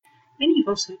Many of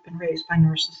us who've been raised by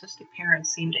narcissistic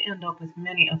parents seem to end up with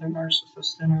many other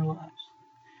narcissists in our lives.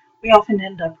 We often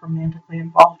end up romantically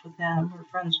involved with them or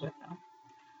friends with them.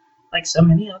 Like so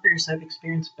many others, I've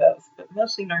experienced both, but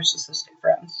mostly narcissistic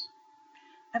friends.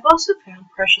 I've also found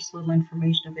precious little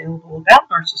information available about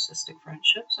narcissistic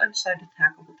friendships, so I decided to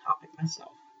tackle the topic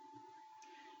myself.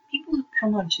 People who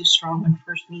come on too strong when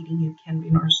first meeting you can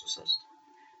be narcissists.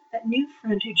 That new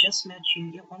friend who just met you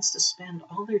yet wants to spend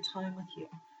all their time with you,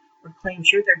 or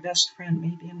claims you're their best friend, may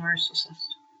be a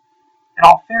narcissist. In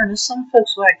all fairness, some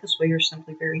folks who act this way are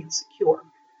simply very insecure.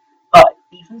 But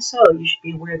even so, you should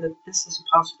be aware that this is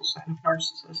a possible sign of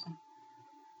narcissism.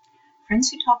 Friends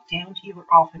who talk down to you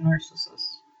are often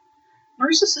narcissists.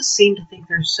 Narcissists seem to think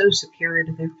they're so superior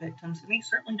to their victims, and they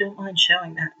certainly don't mind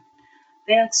showing that.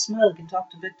 They act smug and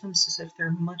talk to victims as if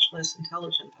they're much less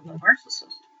intelligent than the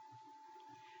narcissist.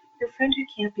 Your friend who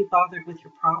can't be bothered with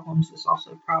your problems is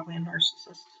also probably a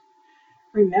narcissist.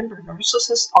 Remember,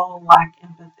 narcissists all lack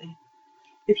empathy.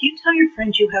 If you tell your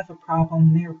friend you have a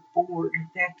problem, they're bored,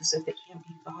 they act as if they can't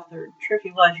be bothered,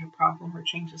 trivialize your problem, or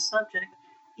change the subject,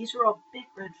 these are all big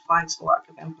red flags for lack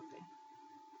of empathy.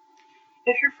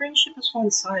 If your friendship is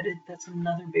one-sided, that's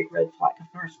another big red flag of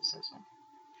narcissism.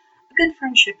 A good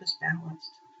friendship is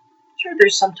balanced. Sure,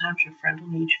 there's sometimes your friend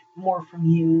will need more from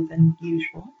you than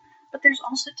usual, but there's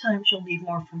also times you'll need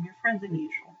more from your friend than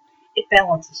usual. It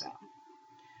balances out.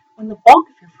 When the bulk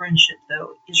of your friendship,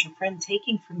 though, is your friend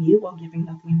taking from you while giving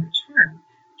nothing in return,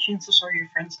 chances are your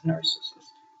friend's a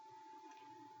narcissist.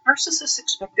 Narcissists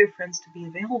expect their friends to be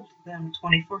available to them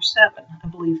 24/7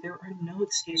 and believe there are no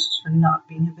excuses for not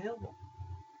being available.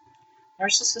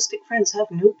 Narcissistic friends have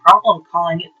no problem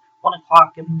calling at 1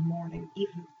 o'clock in the morning,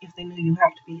 even if they know you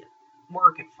have to be at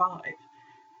work at 5.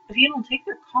 If you don't take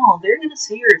their call, they're going to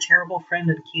say you're a terrible friend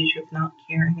and accuse you of not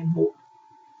caring and more.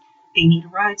 They need a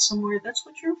ride somewhere, that's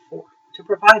what you're for, to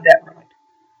provide that ride.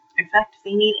 In fact, if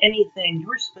they need anything,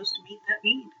 you're supposed to meet that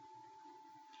need.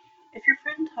 If your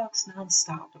friend talks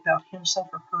nonstop about himself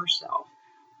or herself,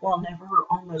 while never or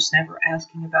almost never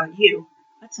asking about you,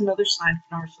 that's another sign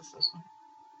of narcissism.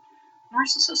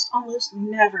 Narcissists almost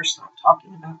never stop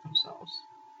talking about themselves.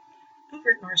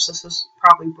 Overt narcissists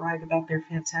probably brag about their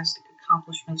fantastic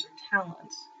accomplishments or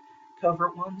talents.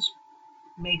 Covert ones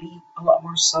may be a lot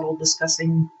more subtle,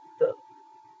 discussing the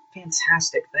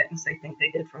fantastic things they think they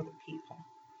did for other people.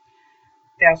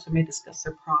 They also may discuss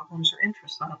their problems or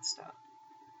interests nonstop.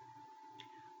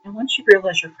 And once you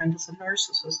realize your friend is a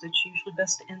narcissist, it's usually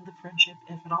best to end the friendship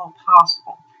if at all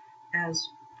possible, as,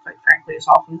 quite frankly, is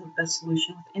often the best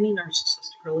solution with any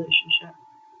narcissistic relationship.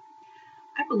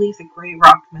 I believe the gray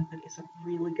rock method is a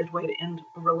really good way to end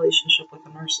a relationship with a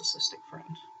narcissistic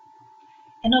friend.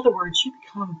 In other words, you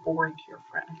become boring to your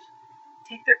friend.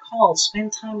 Take their calls,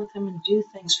 spend time with them, and do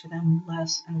things for them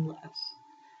less and less.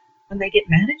 When they get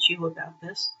mad at you about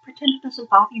this, pretend it doesn't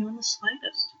bother you in the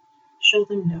slightest. Show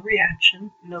them no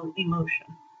reaction, no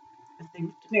emotion. If they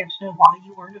demand to know why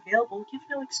you weren't available, give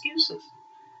no excuses.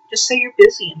 Just say you're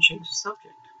busy and change the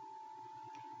subject.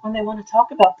 When they want to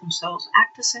talk about themselves,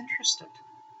 act disinterested.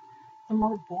 The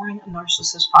more boring a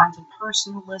narcissist finds a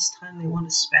person, the less time they want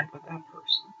to spend with that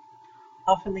person.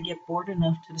 Often they get bored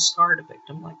enough to discard a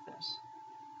victim like this.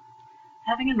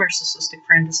 Having a narcissistic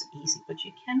friend isn't easy, but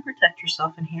you can protect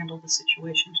yourself and handle the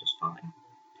situation just fine.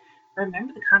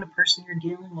 Remember the kind of person you're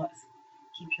dealing with.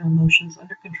 Keep your emotions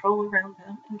under control around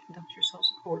them and conduct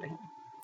yourselves accordingly.